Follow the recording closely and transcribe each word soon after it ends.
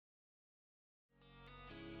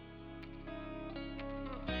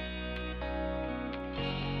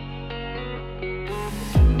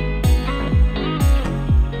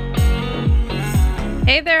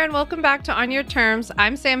Hey there, and welcome back to On Your Terms.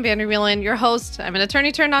 I'm Sam Vanderwielen, your host. I'm an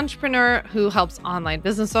attorney turned entrepreneur who helps online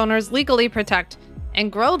business owners legally protect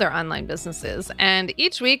and grow their online businesses. And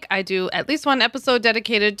each week I do at least one episode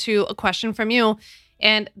dedicated to a question from you.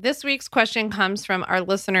 And this week's question comes from our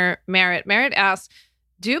listener, Merritt. Merritt asks,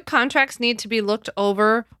 do contracts need to be looked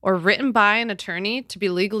over or written by an attorney to be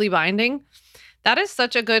legally binding? That is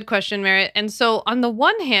such a good question, Merritt. And so on the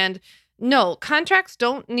one hand, no, contracts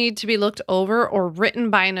don't need to be looked over or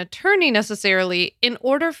written by an attorney necessarily in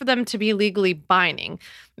order for them to be legally binding,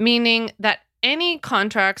 meaning that any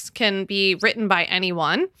contracts can be written by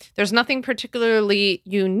anyone. There's nothing particularly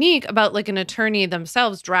unique about like an attorney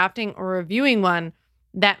themselves drafting or reviewing one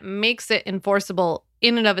that makes it enforceable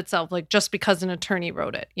in and of itself, like just because an attorney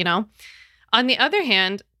wrote it, you know? On the other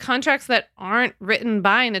hand, contracts that aren't written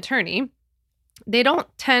by an attorney, they don't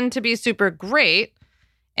tend to be super great.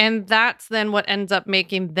 And that's then what ends up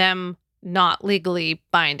making them not legally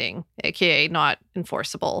binding, aka not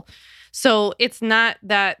enforceable. So it's not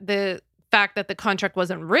that the fact that the contract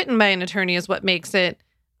wasn't written by an attorney is what makes it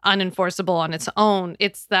unenforceable on its own.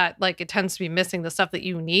 It's that like it tends to be missing the stuff that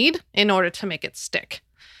you need in order to make it stick.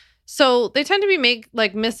 So they tend to be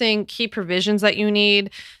missing key provisions that you need.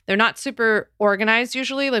 They're not super organized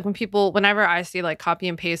usually. Like whenever I see like copy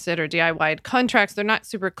and pasted or DIY contracts, they're not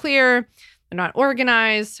super clear. They're not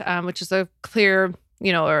organized, which is a clear,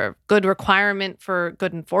 or good requirement for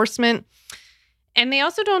good enforcement. And they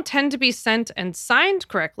also don't tend to be sent and signed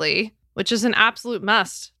correctly, which is an absolute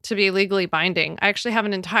must to be legally binding. I actually have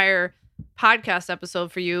an entire podcast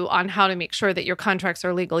episode for you on how to make sure that your contracts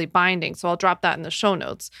are legally binding. So I'll drop that in the show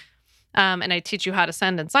notes. And I teach you how to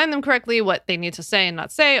send and sign them correctly, what they need to say and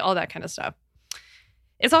not say, all that kind of stuff.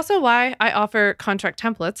 It's also why I offer contract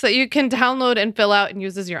templates that you can download and fill out and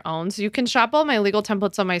use as your own. So you can shop all my legal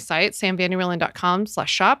templates on my site,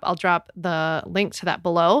 samvanderwielen.com/shop. I'll drop the link to that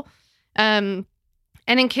below.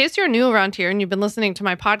 And in case you're new around here and you've been listening to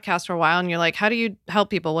my podcast for a while and you're like, how do you help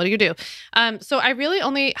people? What do you do? So I really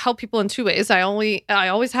only help people in two ways. I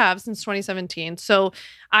always have since 2017. So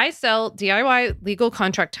I sell DIY legal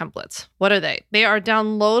contract templates. What are they? They are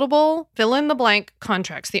downloadable, fill in the blank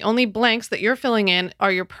contracts. The only blanks that you're filling in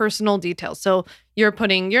are your personal details. So you're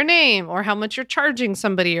putting your name or how much you're charging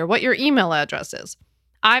somebody or what your email address is.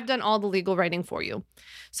 I've done all the legal writing for you.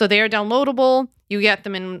 So they are downloadable. You get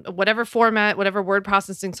them in whatever format, whatever word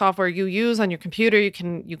processing software you use on your computer. You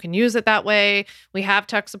can use it that way. We have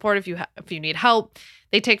tech support if you need help.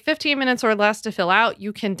 They take 15 minutes or less to fill out.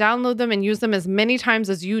 You can download them and use them as many times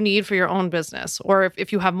as you need for your own business. Or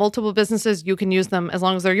if you have multiple businesses, you can use them as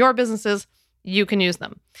long as they're your businesses, you can use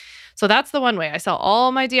them. So that's the one way. I sell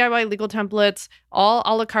all my DIY legal templates, all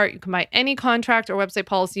a la carte. You can buy any contract or website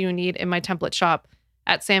policy you need in my template shop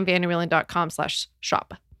at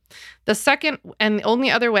samvanderwielen.com/shop. The second and the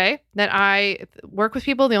only other way that I work with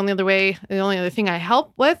people, the only other thing I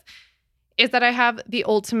help with is that I have the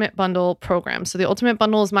Ultimate Bundle program. So the Ultimate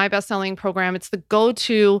Bundle is my best-selling program. It's the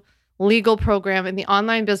go-to legal program in the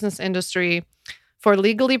online business industry for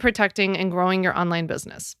legally protecting and growing your online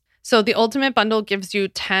business. So the Ultimate Bundle gives you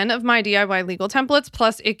 10 of my DIY legal templates,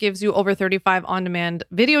 plus it gives you over 35 on-demand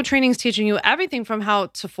video trainings teaching you everything from how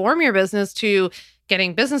to form your business to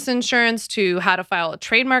getting business insurance to how to file a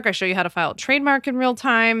trademark. I show you how to file a trademark in real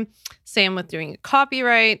time. Same with doing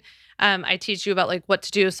copyright. I teach you about like what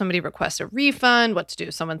to do if somebody requests a refund, what to do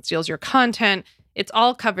if someone steals your content. It's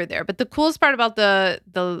all covered there. But the coolest part about the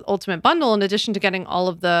Ultimate Bundle, in addition to getting all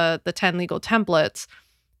of the 10 legal templates,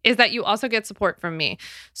 is that you also get support from me.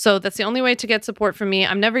 So that's the only way to get support from me.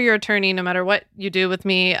 I'm never your attorney, no matter what you do with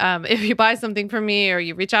me. If you buy something from me or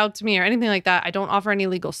you reach out to me or anything like that, I don't offer any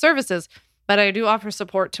legal services, but I do offer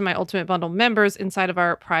support to my Ultimate Bundle members inside of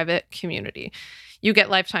our private community. You get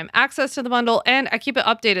lifetime access to the bundle, and I keep it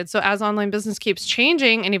updated. So as online business keeps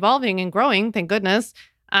changing and evolving and growing, thank goodness,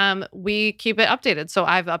 we keep it updated. So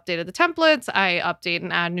I've updated the templates, I update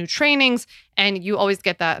and add new trainings, and you always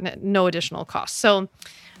get that at no additional cost. So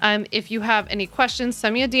if you have any questions,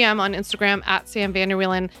 send me a DM on Instagram at Sam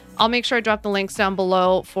Vanderwielen. I'll make sure I drop the links down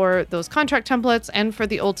below for those contract templates and for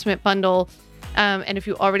the Ultimate Bundle. And if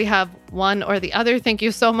you already have one or the other, thank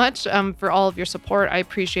you so much for all of your support. I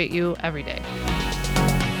appreciate you every day.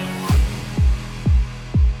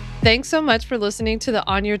 Thanks so much for listening to the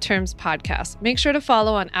On Your Terms podcast. Make sure to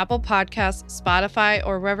follow on Apple Podcasts, Spotify,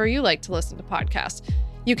 or wherever you like to listen to podcasts.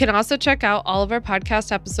 You can also check out all of our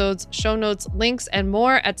podcast episodes, show notes, links, and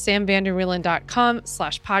more at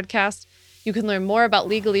samvanderwielen.com/podcast. You can learn more about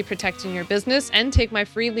legally protecting your business and take my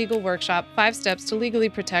free legal workshop, 5 Steps to Legally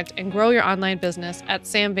Protect and Grow Your Online Business at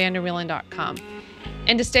samvanderwielen.com.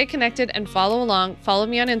 And to stay connected and follow along, follow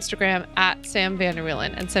me on Instagram at Sam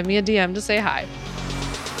Vanderwielen and send me a DM to say hi.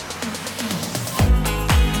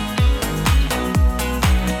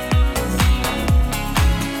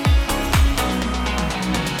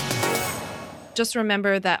 Just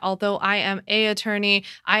remember that although I am an attorney,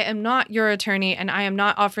 I am not your attorney, and I am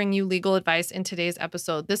not offering you legal advice in today's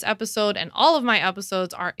episode. This episode and all of my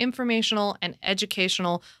episodes are informational and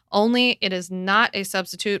educational only. It is not a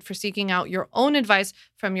substitute for seeking out your own advice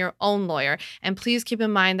from your own lawyer. And please keep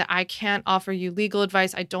in mind that I can't offer you legal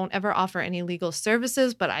advice. I don't ever offer any legal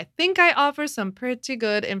services, but I think I offer some pretty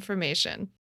good information.